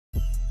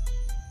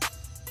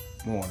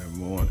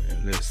Morning.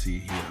 Let's see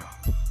here.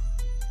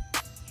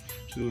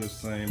 Still the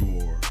same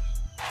Morris.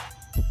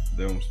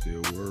 That one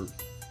still work.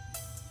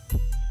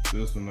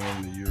 This one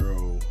only a year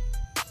old.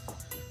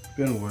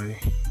 Been away.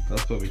 I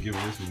was supposed to give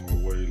this more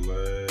away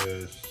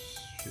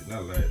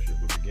not last year,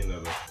 but beginning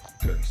of the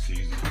cutting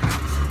season.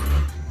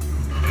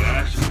 And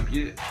I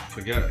actually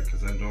forgot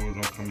because I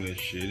don't come in this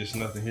shit. It's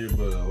nothing here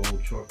but an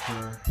old truck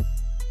tire,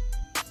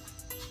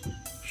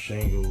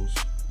 shingles,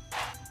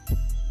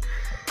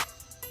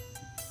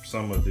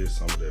 some of this,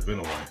 some of that. Been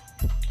away.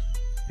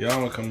 Y'all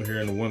wanna come here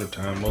in the winter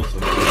time, most of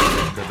the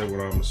time, because that's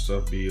where all my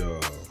stuff be. I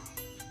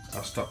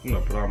stopped,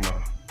 put all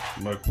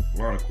my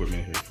lawn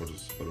equipment here for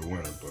the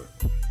winter, but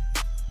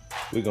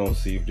we're gonna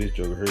see if this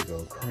joker here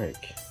gonna crank.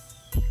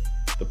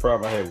 The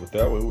problem I had with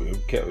that one,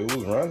 it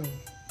was running,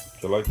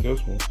 just like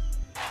this one.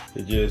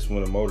 It just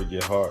when the motor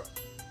get hot,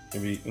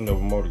 when the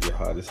motor get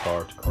hot, it's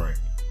hard to crank.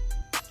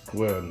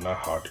 Well, not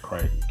hard to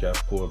crank. You got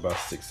to pull about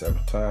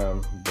 6-7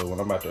 times. But when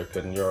I'm out there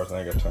cutting yards,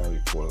 I ain't got time to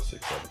be pulling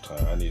 6-7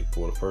 times. I need to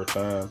pull the first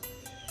time,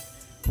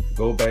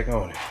 go back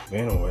on it. But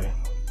anyway,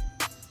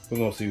 we're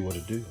gonna see what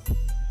it do.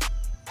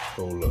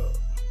 Hold up.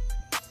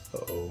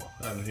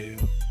 Out in here.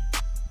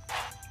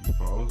 You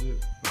pause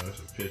it? No, that's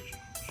a picture.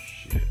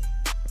 Shit.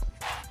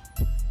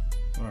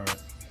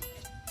 Alright.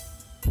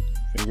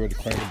 Get ready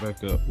to crank it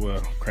back up.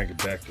 Well, crank it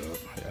back up.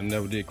 I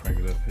never did crank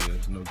it up here.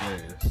 There's no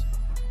gas.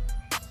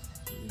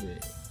 Yeah.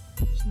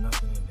 There's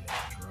nothing in there.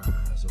 Dry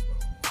as a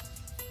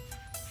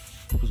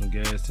bone. Put some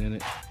gas in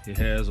it. It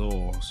has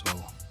oil, so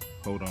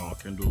hold on. I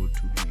can do it with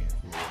 2 hands.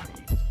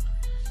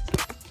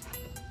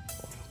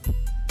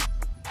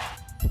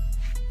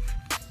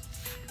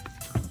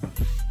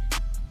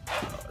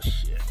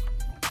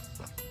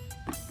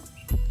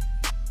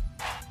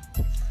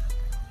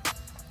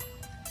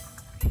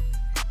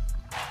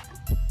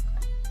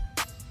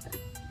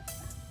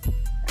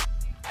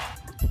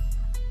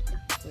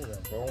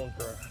 Bone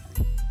dry.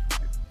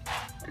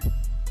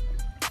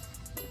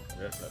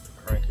 That's not to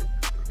crank it.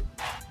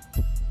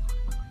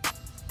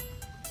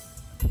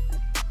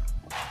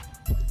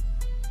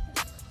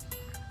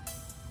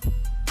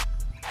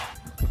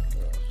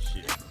 Oh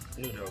shit.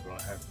 Knew that was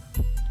gonna happen.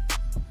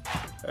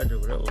 I do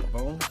that with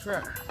bone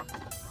dry.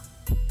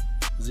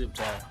 Zip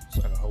tie so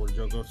I can hold the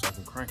joke up so I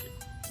can crank it.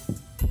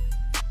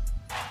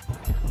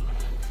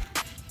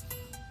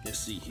 Let's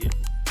see here.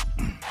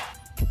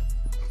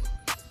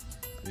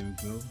 There we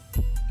go.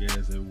 Gas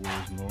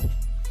everywhere is normal.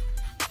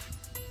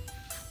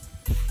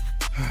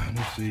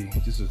 Let's see.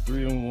 This is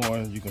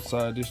 3-in-1. You can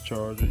side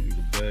discharge it. You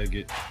can bag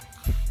it.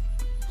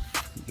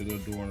 Put the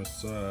little door on the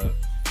side.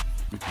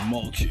 You can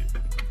mulch it.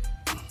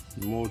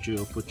 You mulch it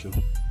or put your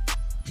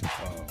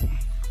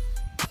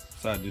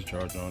side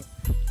discharge on it.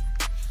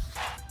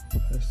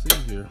 Let's see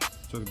here.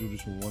 So I can do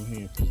this with one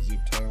hand. Put zip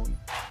tie on it.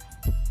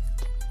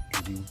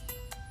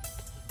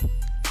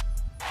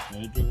 Now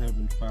it just have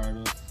been fired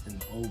up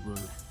and over.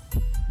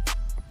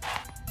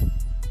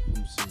 Let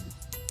me see.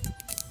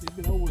 It's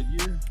been over a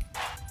year.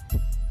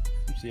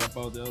 Let me see. I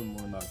bought the other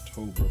one in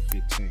October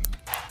 15.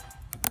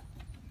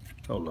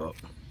 Hold up.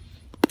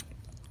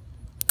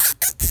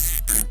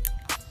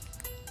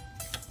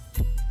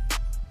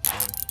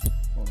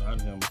 Hold on. I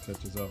didn't have to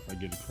cut this off. I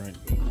get it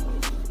cranked.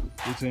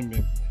 This ain't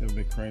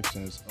been cranked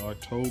since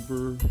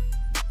October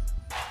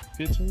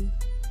 15?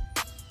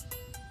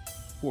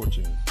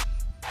 14.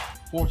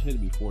 14 had to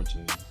be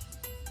 14.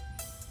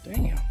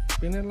 Damn.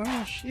 Been that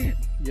long? Shit.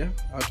 Yeah,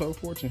 October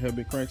 14 have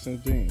been cranked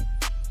since then.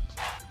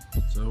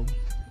 So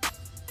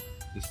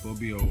it's supposed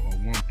to be a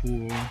one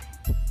pull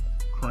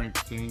crank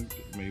thing.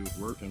 Maybe it's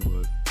working,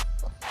 but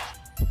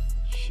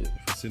shit,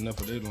 if it's sitting up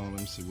for that long,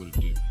 let me see what it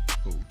do.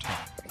 Hold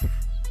tight.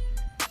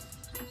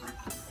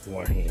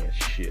 One hand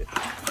shit.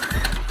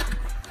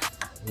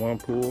 One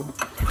pull,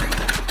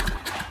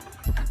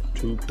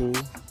 2 pull.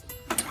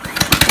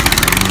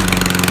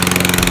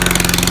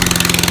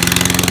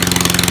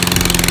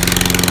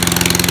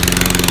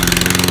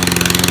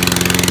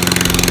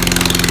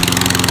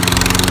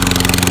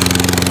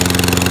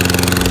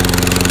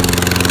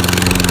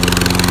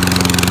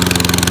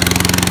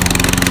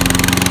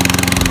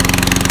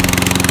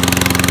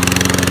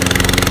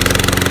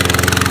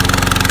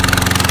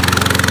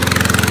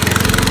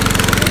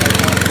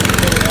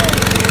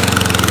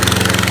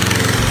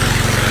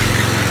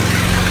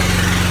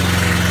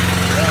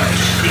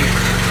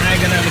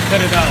 Cut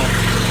it off.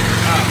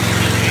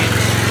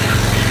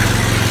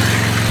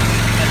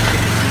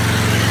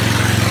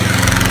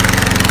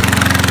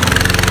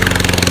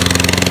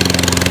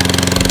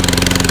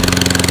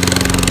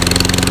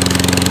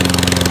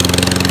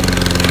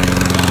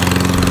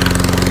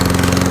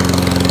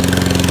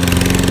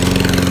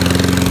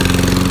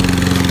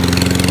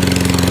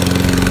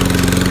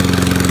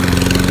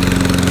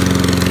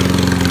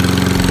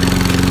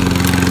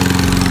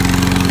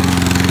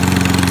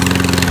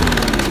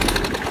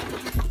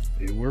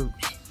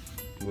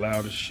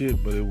 Loud as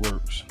shit, but it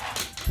works.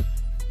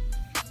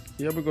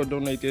 Yeah, we're gonna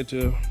donate that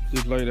to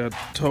this lady. I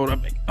told her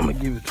I'm gonna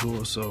give it to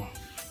her. So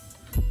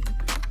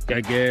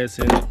got gas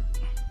in it.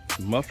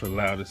 Muffler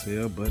loud as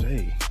hell, but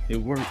hey,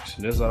 it works.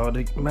 That's all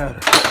that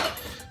matters.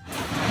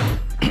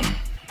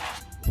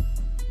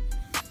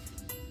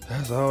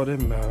 That's all that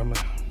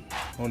matters.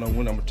 I don't know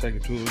when I'm gonna take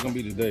it to. It's gonna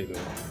be today though.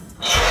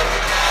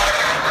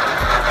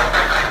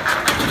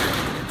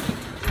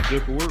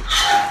 It work.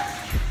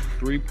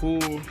 3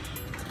 pulls.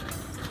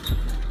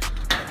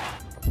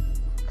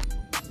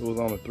 It was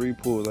only 3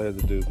 pulls I had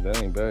to do.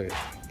 That ain't bad.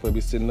 Probably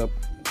be sitting up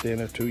there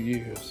in 2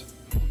 years.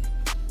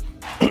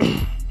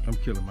 I'm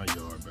killing my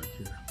yard back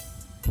here.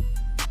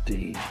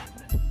 Dead.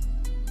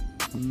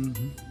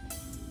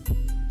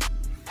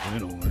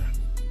 Anyway.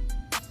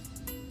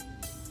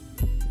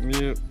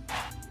 Yep.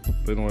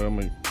 But anyway, I'm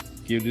gonna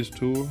give this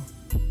to her.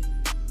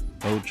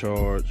 No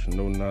charge,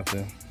 no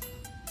nothing.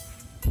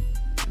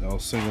 No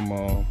single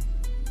mom.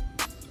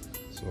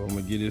 So I'm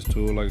gonna get this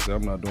to her. Like I said,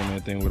 I'm not doing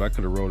anything with it. I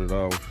could have wrote it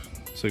off,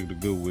 took it to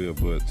Goodwill,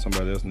 but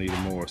somebody else needed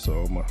more,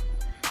 so I'm gonna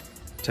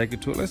take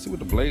it to it. Let's see what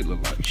the blade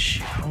look like.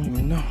 Shit, I don't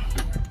even know.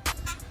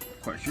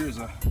 Quite sure it's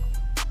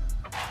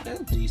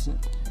that's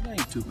decent. It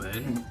ain't too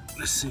bad.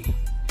 Let's see.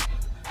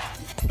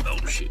 Oh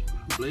shit,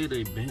 blade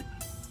ain't bent.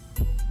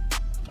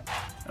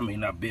 I mean,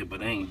 not bent,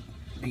 but ain't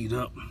beat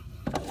up.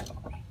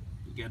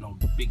 You got no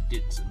big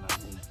dents or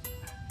nothing in it.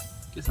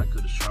 Guess I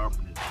could have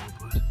sharpened it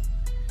though, but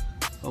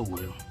oh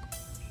well.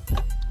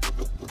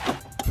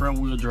 Front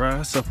wheel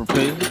drive,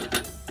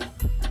 self-propelled.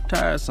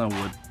 Tires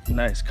somewhat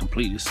nice,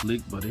 completely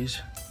slick, but it's,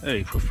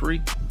 hey, for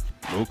free,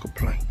 no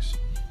complaints.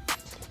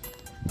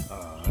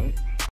 Alright.